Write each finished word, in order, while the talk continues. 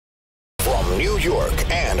New York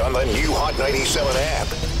and on the new Hot 97 app.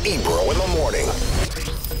 Ebro in the morning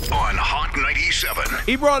on Hot 97.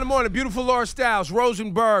 Ebro in the morning, beautiful Laura Styles,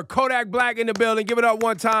 Rosenberg, Kodak Black in the building. Give it up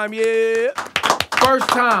one time, yeah. First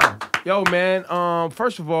time. Yo, man,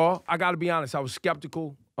 first of all, I got to be honest. I was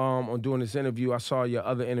skeptical on doing this interview. I saw your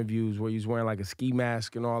other interviews where you was wearing like a ski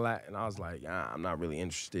mask and all that, and I was like, I'm not really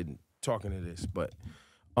interested in talking to this. But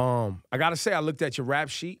I got to say, I looked at your rap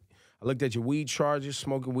sheet. I looked at your weed charges,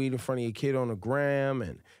 smoking weed in front of your kid on the gram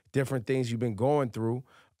and different things you've been going through.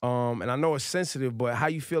 And I know it's sensitive, but how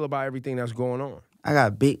you feel about everything that's going on? I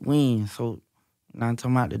got big wings, so you know what I'm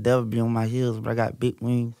talking about? The devil be on my heels, but I got big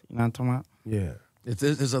wings, you know what I'm talking about? Yeah.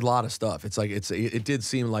 There's a lot of stuff. It's like it did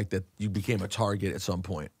seem like that you became a target at some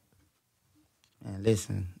point. Man,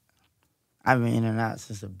 listen, I've been in and out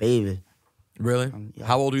since a baby. Really? Yeah.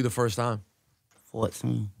 How old were you the first time?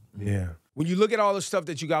 14. Yeah. When you look at all the stuff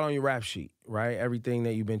that you got on your rap sheet, right, everything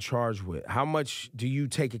that you've been charged with, how much do you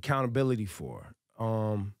take accountability for?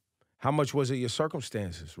 How much was it your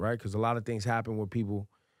circumstances, right? Because a lot of things happen with people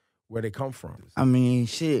where they come from. I mean,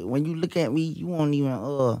 shit, when you look at me, you won't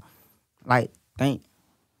even, like, think.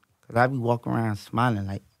 Because I be walking around smiling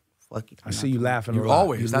like, fuck it. I see you laughing a You lot.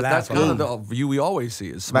 always. That's kind of the view we always see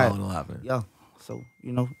is smiling and laughing. Yeah. So,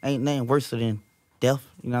 you know, ain't nothing worse than death,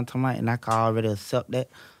 you know what I'm talking about? And I can already accept that.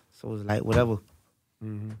 So it's like, whatever.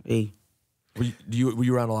 Mm-hmm. Hey. Were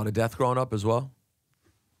you around a lot of death growing up as well?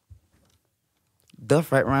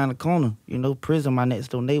 Death right around the corner. You know, prison, my next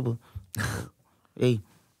door neighbor. Hey.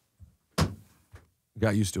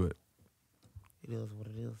 Got used to it. It is what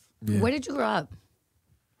it is. Yeah. Where did you grow up?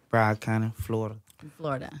 Broward County, Florida. In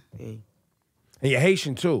Florida. Hey. And you're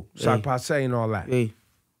Haitian, too. Sac Hey. passe and all that. Hey.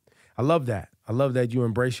 I love that. I love that you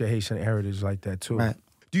embrace your Haitian heritage like that, too. Right.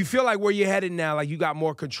 Do you feel like where you're headed now, like you got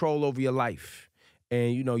more control over your life?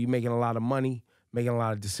 And, you know, you're making a lot of money, making a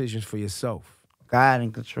lot of decisions for yourself. God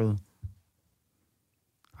in control.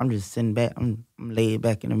 I'm just sitting back. I'm laid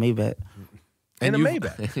back in the Maybach. In the you-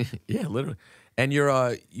 Maybach. Yeah, literally. And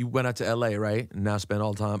you went out to L.A., right? And now spend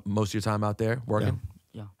most of your time out there working?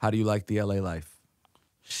 Yeah. How do you like the L.A. life?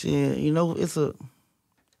 Shit, you know, it's a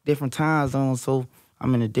different time zone, so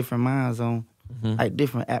I'm in a different mind zone, like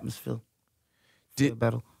different atmosphere. Feel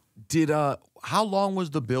better. How long was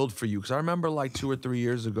the build for you? Because I remember like 2 or 3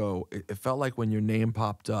 years ago, it felt like when your name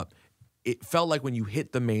popped up, it felt like when you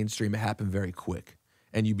hit the mainstream, it happened very quick.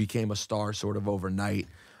 And you became a star sort of overnight.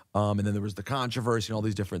 And then there was the controversy and all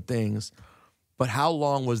these different things. But how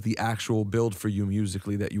long was the actual build for you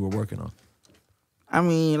musically that you were working on? I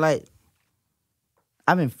mean, like,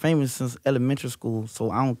 I've been famous since elementary school, so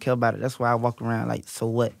I don't care about it. That's why I walk around like, so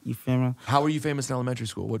what? You feel me? How were you famous in elementary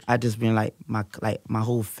school? I just been like my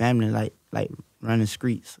whole family like running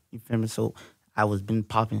streets. You feel me? So I was been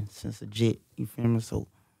popping since a jit. You feel me? So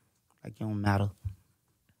like it don't matter.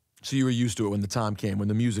 So you were used to it when the time came, when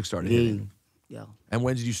the music started hitting. Yeah. And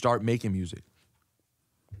when did you start making music?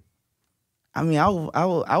 I mean,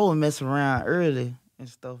 I would mess around early and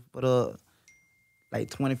stuff, but like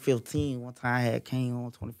 2015, one time I had came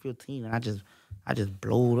on 2015, and I just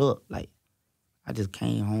blowed up. Like I just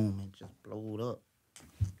came home and just blowed up.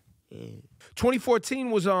 Yeah.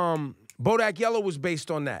 2014 was Bodak Yellow was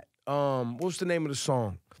based on that. What was the name of the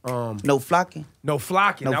song? No flocking. No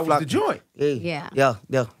Flocking. No That was Flocking. the joint. Yeah.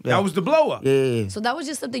 That was the blow up. Yeah. So that was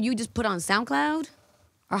just something you just put on SoundCloud?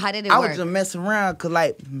 Or how did it I work? was just messing around because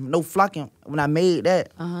like No Flocking. When I made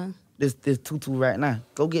that, this tutu right now.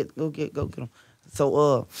 Go get him.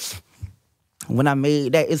 So when I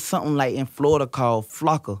made that, it's something like in Florida called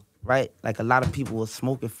flocker, right? Like a lot of people were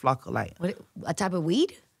smoking flocker, like A type of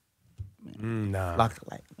weed? Nah.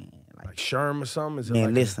 flocker, like man, Like Sherm or something? Is it man,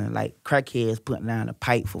 like listen, like crackheads putting down a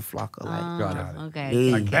pipe for flocker, like. Got it. Okay.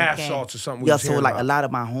 Yeah. like okay, bath okay. salts or something? we Yeah, was so hearing like about. a lot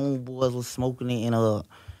of my homeboys was smoking it, and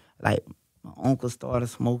like my uncle started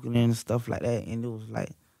smoking it and stuff like that, and it was like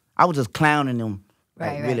I was just clowning them,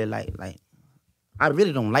 like Right, really, like I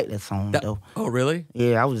really don't like that song though. Oh, really?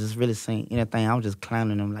 Yeah, I was just really saying anything. I was just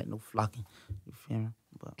clowning them like No Flocking. You feel me?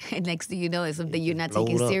 But And next thing you know, it's something you're not Blow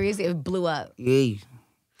taking it up. serious. It blew up. yeah,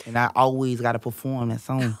 and I always got to perform that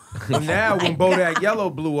song. But now when Bodak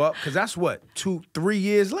Yellow blew up, because that's what, 2-3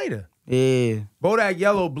 years later. Yeah, Bodak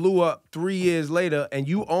Yellow blew up 3 years later, and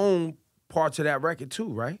you own parts of that record too,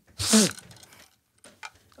 right?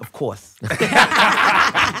 of course.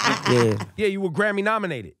 Yeah, Yeah, you were Grammy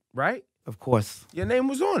nominated, right? of course. Your name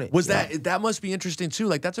was on it. Was that must be interesting too?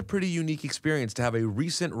 Like that's a pretty unique experience to have a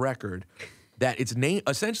recent record that it's named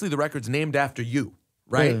essentially the record's named after you,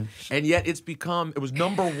 right? Yeah. And yet it was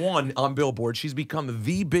number 1 on Billboard. She's become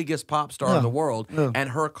the biggest pop star in the world, and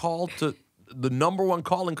her call to the #1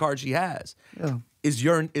 calling card she has. Yeah. Is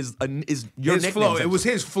your His nickname. flow. It was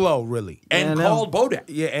his flow, really. And Yeah, called Bodak.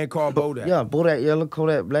 Yeah, and called Bodak. Yeah, Bodak Yellow,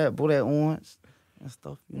 Kodak Black, Bodak Orange, and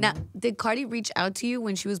stuff. Now, did Cardi reach out to you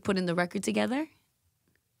when she was putting the record together?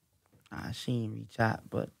 Nah, she ain't reach out,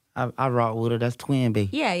 but I rock with her. That's twin, bae.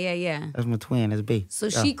 Yeah. That's my twin. That's bae. So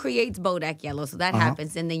yeah. she creates Bodak Yellow, so that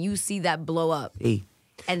happens, and then you see that blow up. Hey.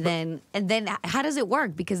 And then how does it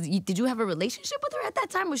work? Because did you have a relationship with her at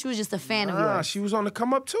that time, or she was just a fan of yours? She was on the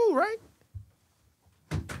come up too, right?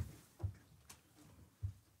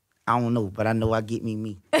 I don't know, but I know I get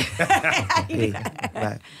me.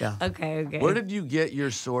 Right, yeah. Okay. Where did you get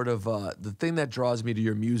your sort of the thing that draws me to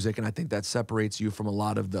your music, and I think that separates you from a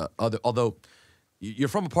lot of the other, although you're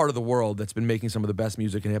from a part of the world that's been making some of the best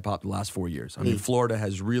music in hip hop the last 4 years. I mean, Florida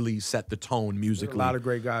has really set the tone musically. A lot of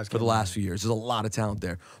great guys for the last few years. There's a lot of talent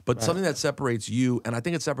there. But something that separates you, and I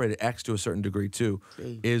think it separated X to a certain degree too,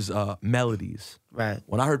 is melodies. Right.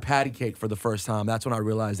 When I heard Patty Cake for the first time, that's when I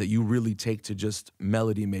realized that you really take to just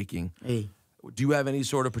melody making. Hey. Do you have any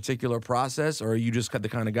sort of particular process, or are you just the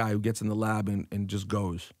kind of guy who gets in the lab and just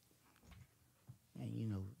goes? And you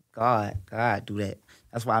know, God do that.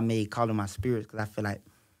 That's why I made Calling My Spirits, because I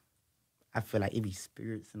feel like it be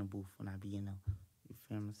spirits in the booth when I be in there. You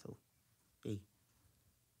feel me? So, hey.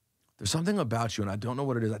 There's something about you, and I don't know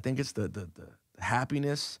what it is. I think it's the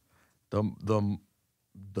happiness, the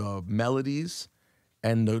melodies,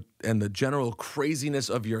 and the general craziness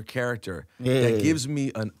of your character that gives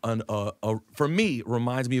me for me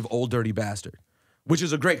reminds me of Old Dirty Bastard, which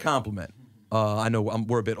is a great compliment. I know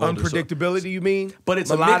we're a bit older. Unpredictability, you mean? But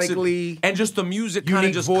it's melodically, and just the music kind of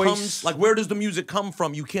unique just voice. comes. Like, where does the music come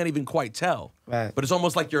from? You can't even quite tell. Right. But it's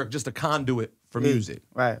almost like you're just a conduit for music.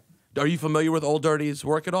 Right. Are you familiar with Old Dirty's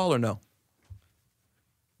work at all, or no?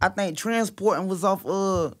 I think Transporting was off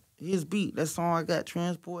his beat. That song I got,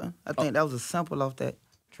 Transporting. I think that was a sample off that,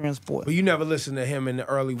 Transporting. But you never listened to him in the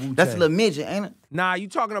early Wu-Tang. That's a little midget, ain't it? Nah, you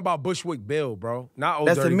talking about Bushwick Bill, bro. Not Old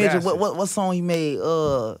That's Dirty a midget. Bastard. What song he made?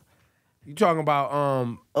 You talking about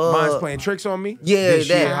Mine's Playing Tricks on Me? Yeah, This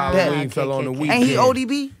year that- Halloween that- fell on the weekend. Ain't he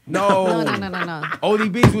ODB? No. No.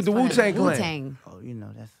 ODB's with the Wu-Tang Clan. Wu-Tang. Oh, you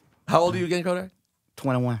know, that's How old are you again, Kodak?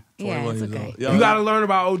 21. Yeah, it's 21 years okay. old. You gotta learn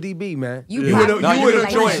about ODB, man. You would probably- No, you you're would gonna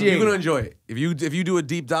enjoy it. appreciate You're gonna enjoy it. If you do a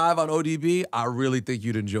deep dive on ODB, I really think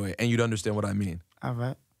you'd enjoy it, and you'd understand what I mean. All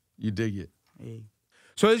right. You dig it. Hey.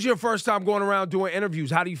 So this is your first time going around doing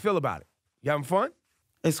interviews. How do you feel about it? You having fun?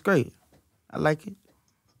 It's great. I like it.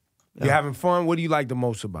 You having fun? What do you like the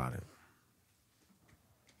most about it?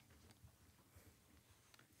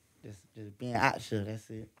 Just being out here, that's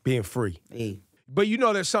it. Being free. Hey, But you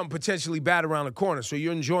know there's something potentially bad around the corner, so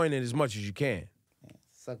you're enjoying it as much as you can.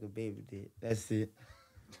 suck a baby dick. That's it.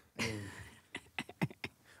 Hey,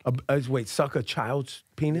 Wait, suck a child's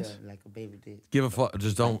penis? yeah, like a baby dick. Give a fuck.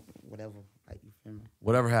 Just don't. Whatever, like, you feel me?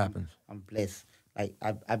 Whatever happens. I'm blessed. Like,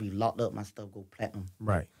 I be locked up, my stuff go platinum.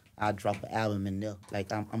 Right. I drop an album in there.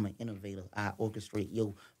 Like, I'm an innovator. I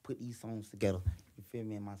orchestrate, put these songs together. You feel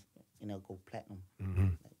me? And they'll go platinum.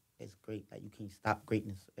 Like, it's great. Like, you can't stop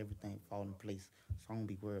greatness. Everything fall in place. So I don't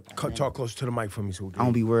be worried about nothing. Talk close to the mic for me. So I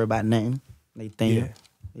don't be worried about nothing. They think.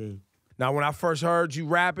 Yeah. Now, when I first heard you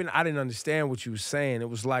rapping, I didn't understand what you were saying. It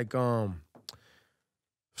was like,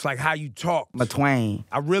 it's like how you talk. My twang.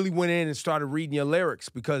 I really went in and started reading your lyrics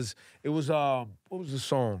because it was, what was the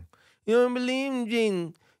song? You don't believe in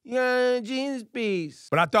jeans. Yeah, jeans piece.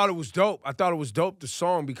 But I thought it was dope. I thought it was dope, the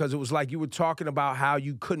song, because it was like you were talking about how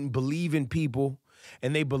you couldn't believe in people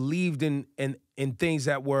and they believed in things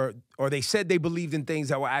that were, or they said they believed in things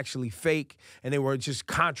that were actually fake and they were just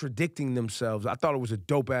contradicting themselves. I thought it was a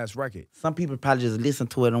dope-ass record. Some people probably just listen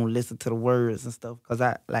to it, don't listen to the words and stuff. Cause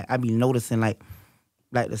I be noticing like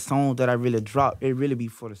the songs that I really drop, it really be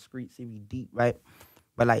for the streets. It be deep, right?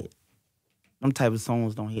 But like them type of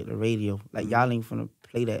songs don't hit the radio. Like y'all ain't finna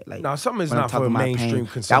play that. Like No, something is when I'm not for talking about mainstream pain,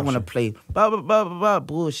 consumption. Y'all wanna play blah blah blah blah blah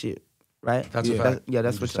bullshit, right? That's a fact.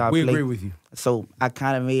 That's what y'all We play. agree with you. So I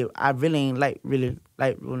kind of I really ain't really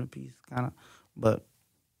like Rolling Peace, kind of, but.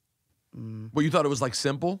 But you thought it was like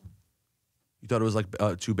simple? You thought it was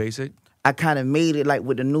like too basic? I kind of made it like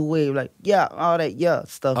with the new wave, like all that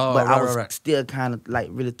stuff. Oh, but I right, was right. still kind of like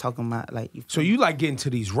really talking about like. So you like getting to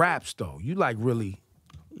these raps, though. You like really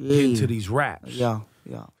getting to these raps. Yeah.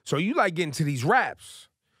 So you like getting to these raps.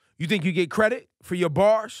 You think you get credit for your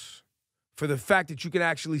bars? For the fact that you can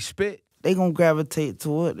actually spit? They gonna gravitate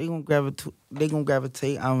to it. They gonna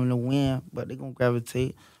gravitate. I don't know when, but they gonna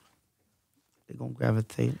gravitate.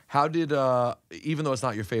 How did, even though it's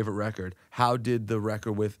not your favorite record, how did the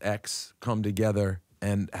record with X come together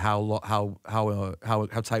And how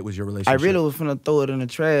tight was your I relationship? really was finna throw it in the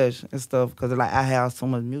trash and stuff because like I have so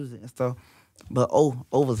much music and stuff. But O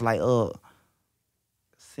was like,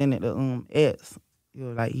 send it to X. You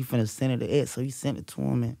know, like he finna send it to X, so he sent it to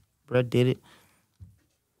him and bruh did it.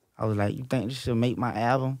 I was like, you think this should make my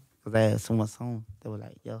album? Because I had so much songs. They were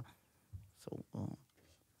like, yeah. So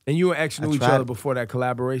And you and X knew each other before that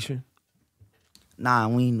collaboration? nah,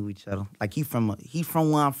 we ain't knew each other. Like he from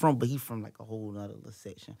where I'm from, but he from like a whole other little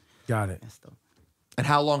section Got it. and stuff. And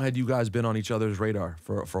how long had you guys been on each other's radar?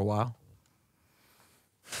 For a while?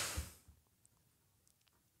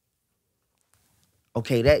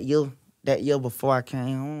 Okay, that year before I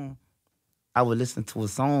came home, I would listen to a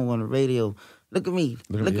song on the radio. Look at me,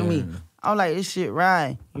 look at me. I'm like, this shit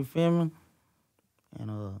right. You feel me? And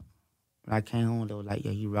when I came home, they were like,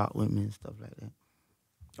 yeah, he rocked with me and stuff like that.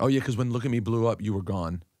 Oh yeah, because when Look at Me blew up, you were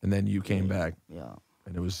gone, and then you came back. Yeah.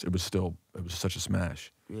 And it was such a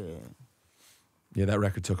smash. Yeah. Yeah, that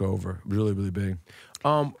record took over. Really, really big.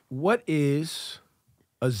 What is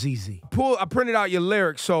a ZZ? I printed out your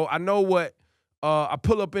lyrics, so I know what I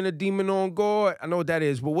pull up in a demon on guard. I know what that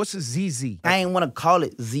is, but what's a ZZ? I ain't want to call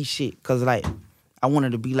it Z shit because, like, I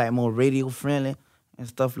wanted to be, like, more radio friendly and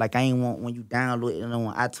stuff. Like, I ain't want when you download it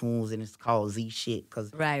on iTunes and it's called Z shit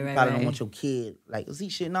because Right, you probably don't right. want your kid, like, Z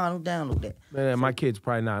shit, no, don't download that. Man, my kid's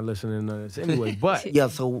probably not listening to this anyway, but Yeah,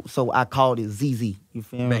 so I called it ZZ, you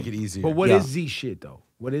feel me? Make it easier. but what Yeah. is Z shit though?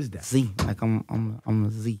 What is that? Z, like, I'm a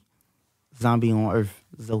Z. Zombie on Earth,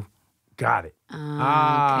 Zo. Got it. Okay.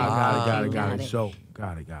 Got it. Got it. So,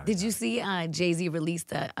 got it. Did you see Jay-Z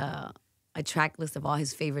released a track list of all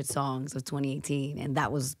his favorite songs of 2018, and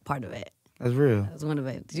that was part of it. That's real. That was one of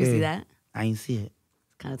it. Did you see that? I ain't see it.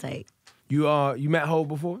 Kind of tight. You met Ho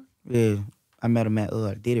before? Yeah, I met him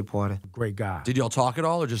at Diddy party. Great guy. Did y'all talk at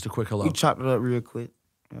all, or just a quick hello? We chopped it up real quick.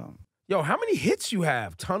 Yeah. Yo, how many hits you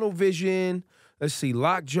have? Tunnel Vision. Let's see,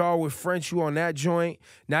 Lockjaw with French, you on that joint.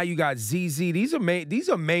 Now you got ZZ. These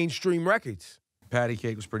are mainstream records. Patty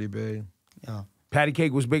Cake was pretty big. Yeah. Patty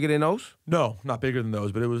Cake was bigger than those? No, not bigger than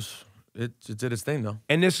those, but it did its thing though.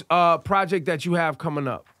 And this project that you have coming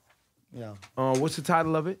up, Yeah. what's the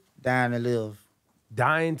title of it? Dying to Live.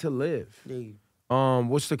 Dying to Live. Yeah.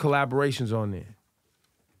 What's the collaborations on there?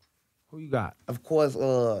 Who you got? Of course,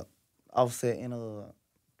 Offset and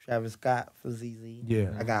Travis Scott for ZZ. Yeah.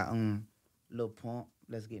 I got Lil Pump,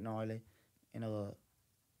 Let's Get Gnarly, and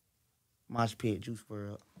Mosh Pit, Juice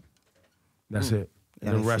WRLD. That's it. Yeah,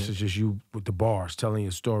 And the that's rest it. is just you with the bars, telling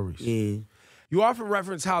your stories. Yeah. You often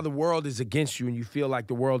reference how the world is against you and you feel like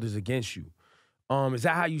the world is against you. Is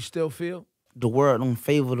that how you still feel? The world don't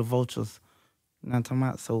favor the vultures. You know what I'm talking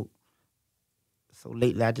about? So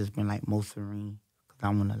lately I just been like more serene because I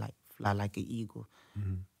want to like fly like an eagle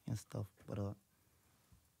and stuff. But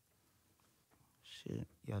shit,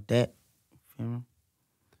 yeah, that, you know?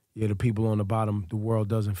 Yeah, the people on the bottom, the world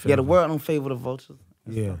doesn't feel. Yeah, the world don't favor the vultures.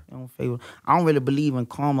 and Yeah. stuff. It don't favor. I don't really believe in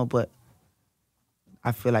karma, but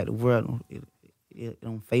I feel like the world it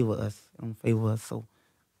don't favor us. It don't favor us. So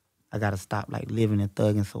I gotta stop like living and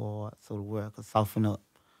thugging so hard so the world can soften up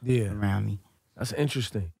Yeah. around me. That's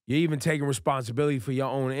interesting. You're even taking responsibility for your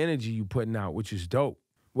own energy you putting out, which is dope.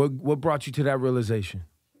 What brought you to that realization?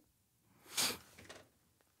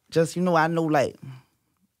 Just I know like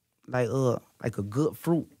a good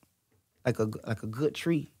fruit, like a good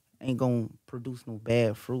tree ain't gonna produce no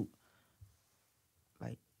bad fruit.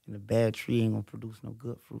 Like and a bad tree ain't gonna produce no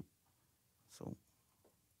good fruit. So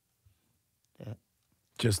that.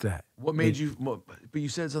 Just that. What made you? But you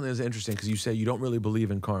said something that's interesting because you said you don't really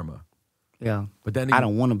believe in karma. Yeah. But then I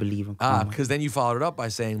don't want to believe in karma. because then you followed it up by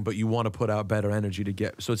saying, but you want to put out better energy to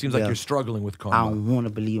get. So it seems like Yeah. you're struggling with karma. I don't want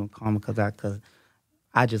to believe in karma because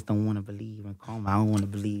I just don't want to believe in karma. I don't want to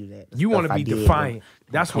believe that. the You stuff want to I be did defiant. will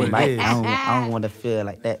That's come what it back. is. I don't want to feel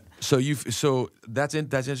like that. So that's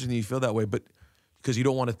interesting. You feel that way, but because you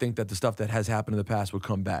don't want to think that the stuff that has happened in the past would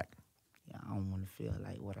come back. Yeah, I don't want to feel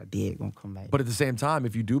like what I did gonna come back. But at the same time,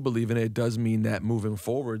 if you do believe in it, it does mean that moving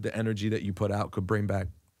forward, the energy that you put out could bring back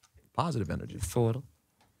positive energy. sort of.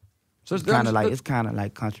 So It's kind of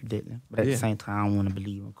like contradicting, but at Yeah. the same time, I don't want to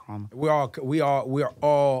believe in karma. We are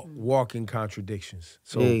all walking contradictions.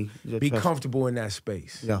 So Yeah, yeah, be trust- comfortable in that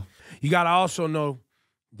space. Yeah. You gotta also know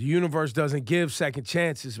the universe doesn't give second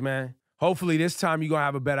chances, man. Hopefully this time you're gonna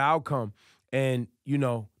have a better outcome. And,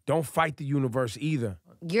 don't fight the universe either.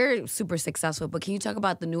 You're super successful, but can you talk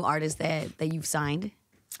about the new artists that you've signed?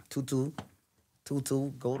 Tutu,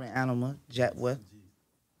 Golden Animal, Jack West.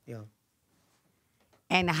 Yeah.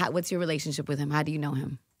 And what's your relationship with him? How do you know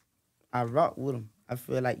him? I rock with him. I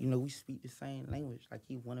feel like, we speak the same language. Like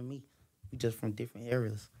he one of me. We just from different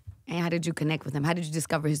areas. And how did you connect with him? How did you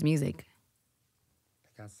discover his music?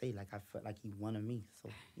 Like I say, like I felt like he wanted me. So,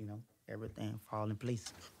 you know, everything fall in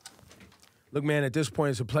place. Look, man, at this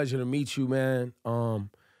point, it's a pleasure to meet you, man.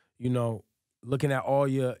 You know, looking at all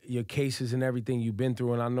your cases and everything you've been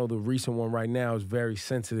through, and I know the recent one right now is very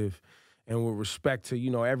sensitive. And with respect to,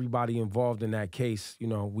 you know, everybody involved in that case, you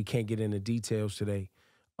know, we can't get into details today.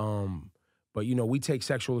 But, you know, we take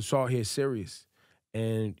sexual assault here serious.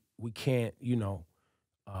 And we can't, you know,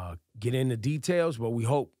 get into details, but we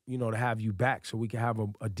hope, you know, to have you back so we can have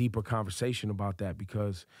a deeper conversation about that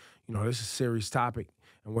because, you know, this is a serious topic.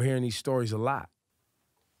 And we're hearing these stories a lot.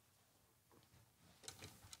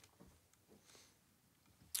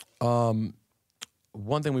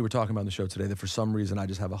 One thing we were talking about on the show today that for some reason I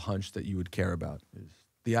just have a hunch that you would care about is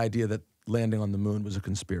the idea that landing on the moon was a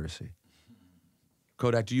conspiracy.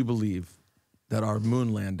 Kodak, do you believe that our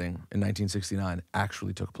moon landing in 1969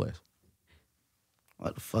 actually took place?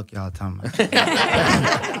 What the fuck y'all talking about?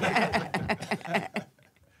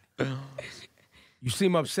 You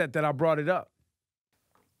seem upset that I brought it up.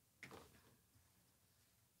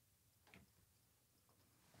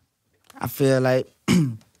 I feel like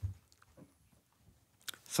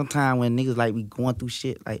sometimes when niggas like be going through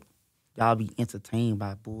shit, like y'all be entertained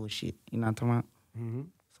by bullshit. You know what I'm talking about? Mm-hmm.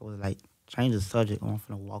 So it's like change the subject. I'm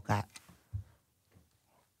finna walk out.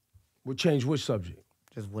 We'll change which subject?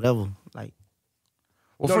 Just whatever. Like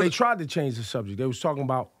Well, no, they tried to change the subject. They was talking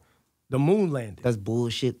about the moon landing. that's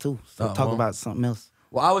bullshit too. So talk about something else.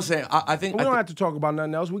 Well, I was saying, I think... We don't have to talk about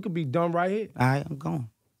nothing else. We could be done right here. All right, I'm going.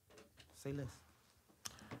 Say less.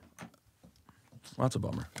 Well, that's a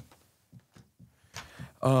bummer.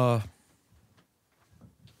 I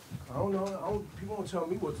don't know. People don't tell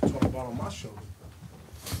me what to talk about on my show.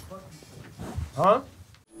 Huh?